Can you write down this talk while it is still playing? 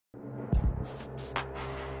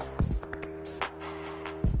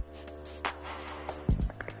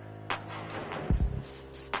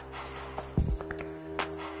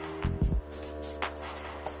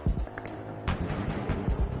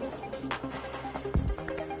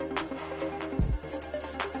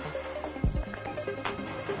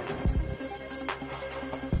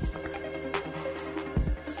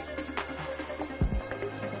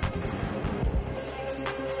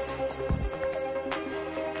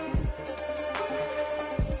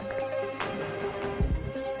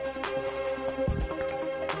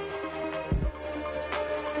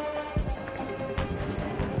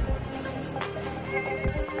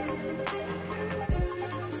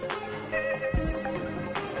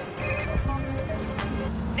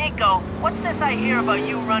Nico, what's this I hear about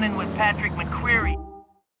you running with Patrick McCreary?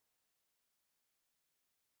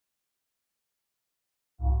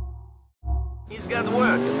 He's got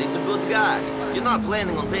work, and he's a good guy. You're not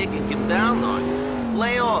planning on taking him down, are you?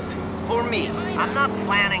 Lay off him, for me. I'm not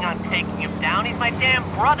planning on taking him down. He's my damn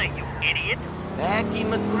brother, you idiot. Packy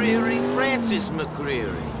McCreary, Francis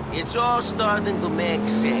McCreary. It's all starting to make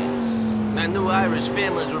sense. I knew Irish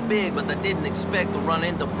families were big, but I didn't expect to run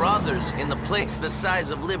into brothers in a place the size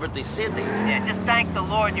of Liberty City. Yeah, just thank the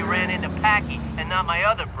Lord you ran into Packy and not my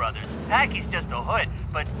other brothers. Packy's just a hood,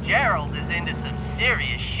 but Gerald is into some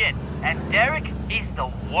serious shit. And Derek, he's the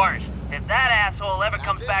worst. If that asshole ever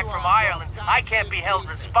comes back from Ireland, I can't be held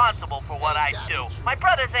responsible for what I do. My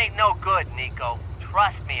brothers ain't no good, Nico.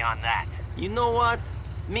 Trust me on that. You know what?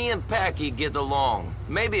 Me and Packy get along.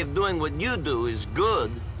 Maybe if doing what you do is good,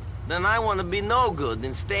 then I want to be no good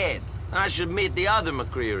instead. I should meet the other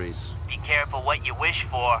McCrearys. Be careful what you wish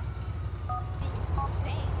for.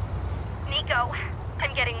 Nico,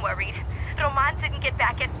 I'm getting worried. Roman didn't get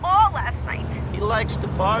back at all last night. He likes to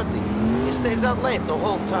party. He stays out late the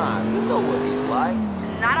whole time. You know what he's like.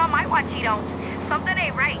 Not on my watch, he don't. Something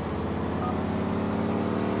ain't right.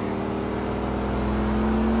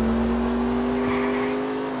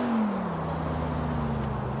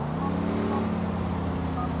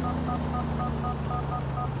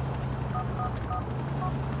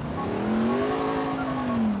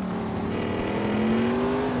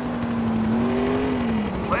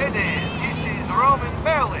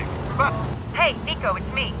 Hey, Nico,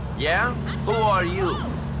 it's me. Yeah? Who are you?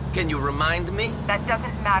 Can you remind me? That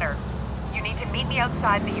doesn't matter. You need to meet me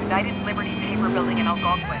outside the United Liberty Paper Building in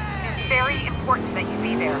Algonquin. It's very important that you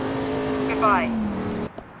be there. Goodbye.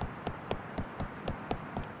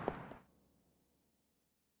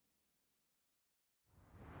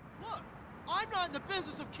 Look, I'm not in the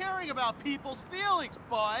business of caring about people's feelings,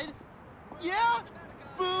 bud. Yeah?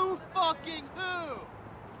 Boo fucking who?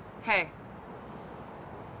 Hey,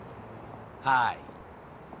 Hi.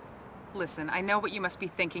 listen, I know what you must be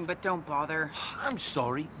thinking, but don't bother. I'm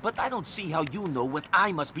sorry, but I don't see how you know what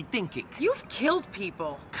I must be thinking. You've killed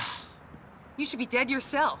people. You should be dead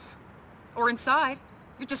yourself. Or inside.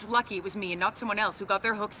 You're just lucky it was me and not someone else who got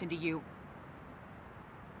their hooks into you.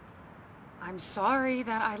 I'm sorry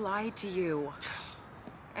that I lied to you.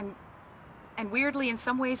 And weirdly, in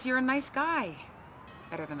some ways, you're a nice guy.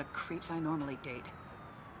 Better than the creeps I normally date.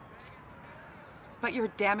 But you're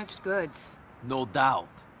damaged goods. No doubt.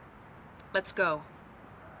 Let's go.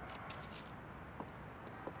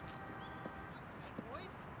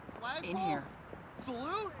 In here.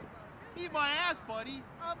 Salute? Eat my ass, buddy.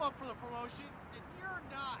 I'm up for the promotion, and you're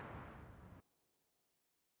not.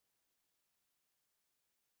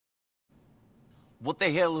 What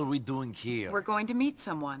the hell are we doing here? We're going to meet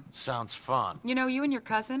someone. Sounds fun. You know, you and your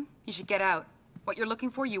cousin, you should get out. What you're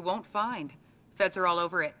looking for, you won't find. Feds are all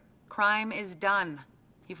over it. Crime is done.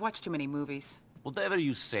 You've watched too many movies. Whatever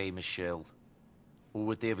you say, Michelle. Or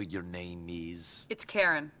whatever your name is. It's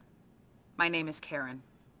Karen. My name is Karen.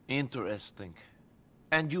 Interesting.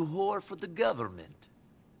 And you whore for the government.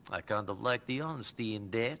 I kind of like the honesty in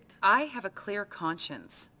that. I have a clear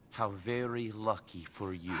conscience. How very lucky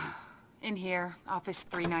for you. In here, office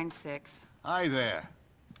 396. Hi there.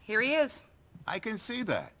 Here he is. I can see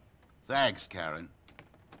that. Thanks, Karen.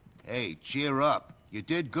 Hey, cheer up. You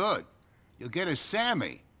did good. You'll get a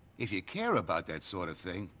Sammy, if you care about that sort of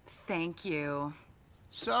thing. Thank you.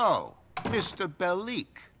 So, Mr. Bellic.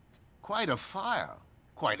 Quite a file.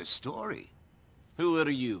 Quite a story. Who are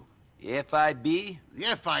you? FIB?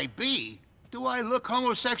 The FIB? Do I look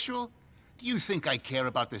homosexual? Do you think I care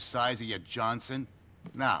about the size of your Johnson?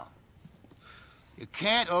 Now, you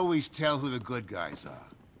can't always tell who the good guys are.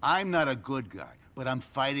 I'm not a good guy, but I'm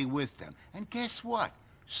fighting with them. And guess what?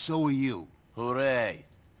 So are you. Hooray.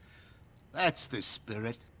 That's the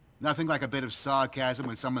spirit. Nothing like a bit of sarcasm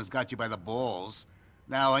when someone's got you by the balls.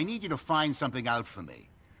 Now, I need you to find something out for me.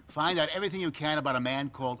 Find out everything you can about a man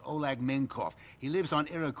called Oleg Minkoff. He lives on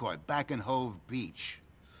Iroquois, back in Hove Beach.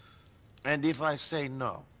 And if I say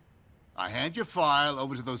no? I hand your file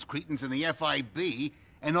over to those cretins in the FIB,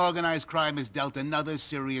 and organized crime has dealt another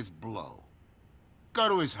serious blow. Go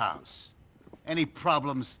to his house. Any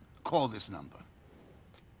problems, call this number.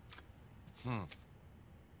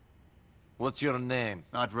 What's your name?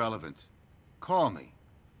 Not relevant. Call me.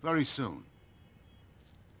 Very soon.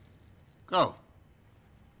 Go.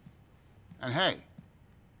 And hey,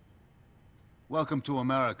 welcome to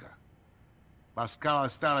America. Pascal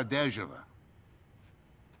Starodejeva.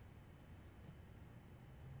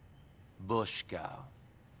 Bushkow.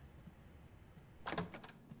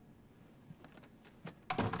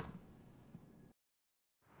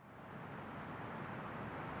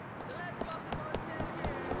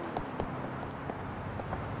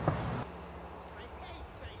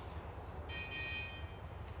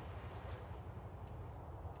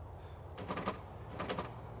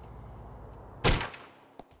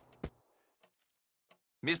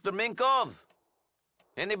 Mr. Minkov?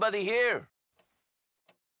 Anybody here?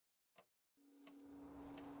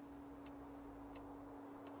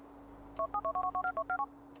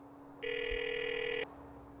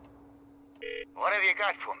 What have you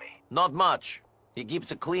got for me? Not much. He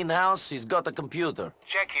keeps a clean house, he's got a computer.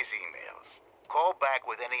 Check his emails. Call back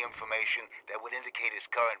with any information that would indicate his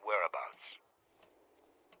current whereabouts.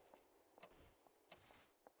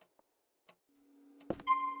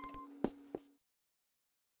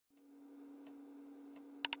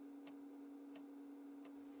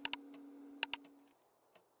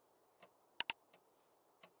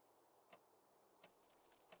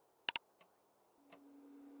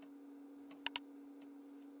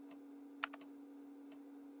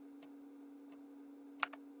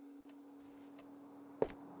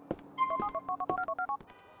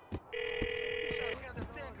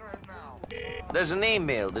 There's an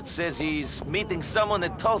email that says he's meeting someone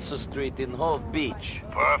at Tulsa Street in Hove Beach.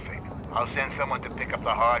 Perfect. I'll send someone to pick up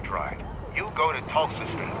the hard drive. You go to Tulsa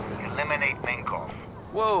Street. Eliminate Minkov.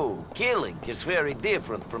 Whoa, killing is very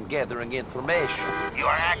different from gathering information. You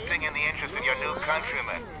are acting in the interest of your new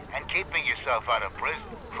countrymen and keeping yourself out of prison.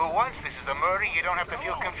 For once, this is a murder you don't have to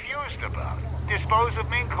feel confused about. Dispose of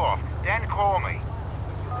Minkov, then call me.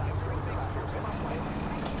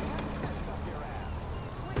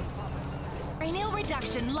 Cranial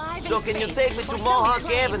reduction live So in can you space. take me to Or so Mohawk he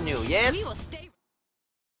claims. Avenue, yes? We will stay...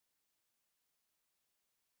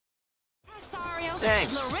 Rosario,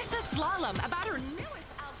 Thanks. Larissa Slalom about her newest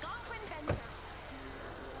Algonquin venture.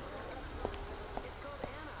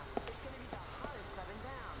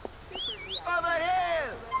 Over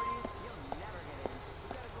here!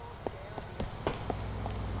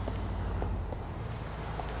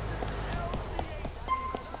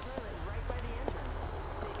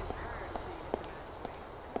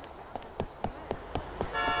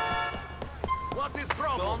 What is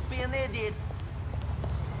problem? Don't be an idiot.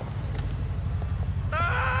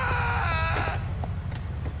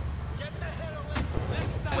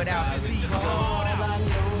 Without ceasing.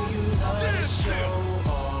 Stand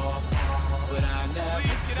still.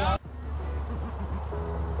 Please get up.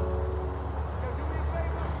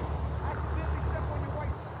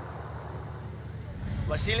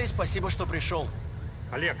 Василий, спасибо, что пришел.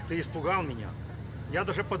 Олег, ты испугал меня. Я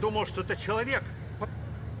даже подумал, что это человек.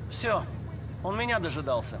 Все, он меня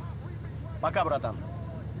дожидался. Пока, братан.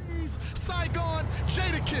 Saigon,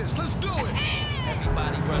 Jadakiss, let's do it.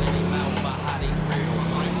 Everybody running their mouth about how they real.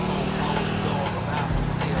 Microphones on the doors about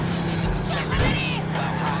themselves. Need to be telling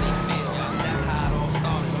about how they feel. That's how it all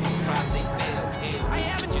started. I'm surprised they failed. I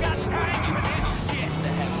haven't got time for this shit. To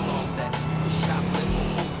have songs that you could shoplift for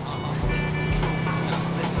boost. This is the truth.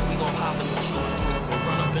 Listen, we gon' hop in the True Street. We'll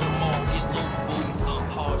run up in the mall, get loose, boo.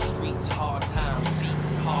 Hard streets, hard times, beats,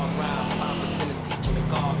 hard rhymes. 5% is teaching the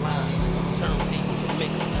guard lines. Turntables and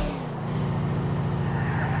mixing.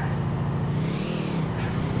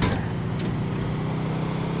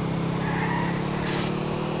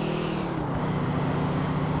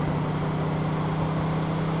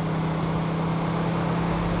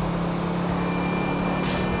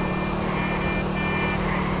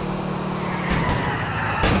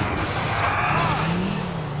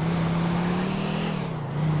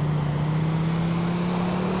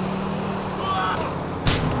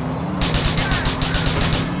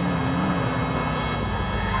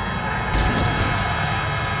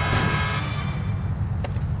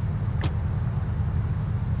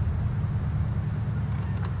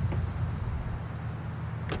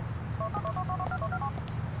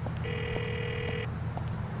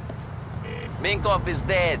 Minkov is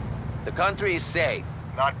dead. The country is safe.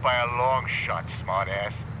 Not by a long shot,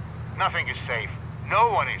 smartass. Nothing is safe. No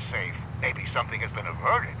one is safe. Maybe something has been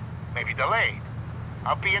averted. Maybe delayed.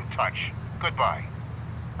 I'll be in touch. Goodbye.